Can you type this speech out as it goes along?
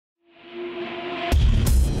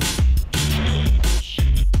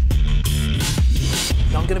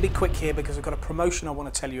going to be quick here because I've got a promotion I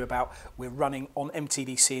want to tell you about. We're running on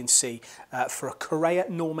MTD CNC for a CORREA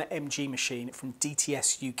Norma MG machine from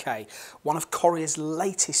DTS UK, one of CORREA's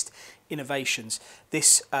latest innovations.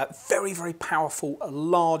 This very, very powerful,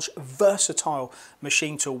 large, versatile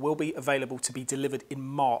machine tool will be available to be delivered in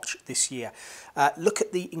March this year. Look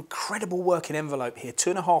at the incredible working envelope here,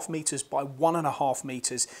 2.5 meters by 1.5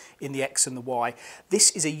 meters in the X and the Y.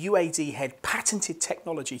 This is a UAD head, patented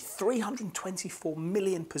technology, 324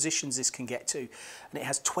 million positions this can get to, and it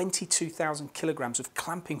has 22,000 kilograms of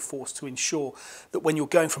clamping force to ensure that when you're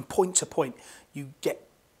going from point to point, you get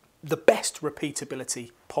the best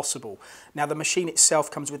repeatability possible. Now the machine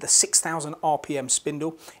itself comes with a 6,000 RPM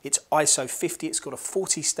spindle, it's ISO 50, it's got a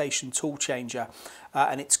 40 station tool changer,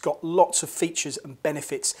 and it's got lots of features and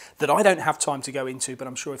benefits that I don't have time to go into, but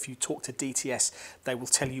I'm sure if you talk to DTS they will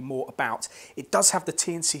tell you more about. It does have the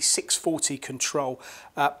TNC 640 control.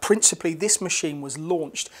 Principally this machine was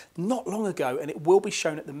launched not long ago and it will be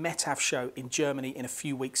shown at the METAV show in Germany in a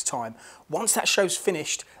few weeks time. Once that show's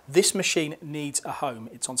finished, this machine needs a home.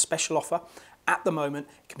 It's on special offer at the moment.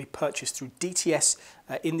 It can be purchased through DTS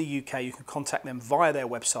in the UK. You can contact them via their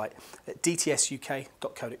website at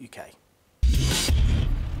dtsuk.co.uk.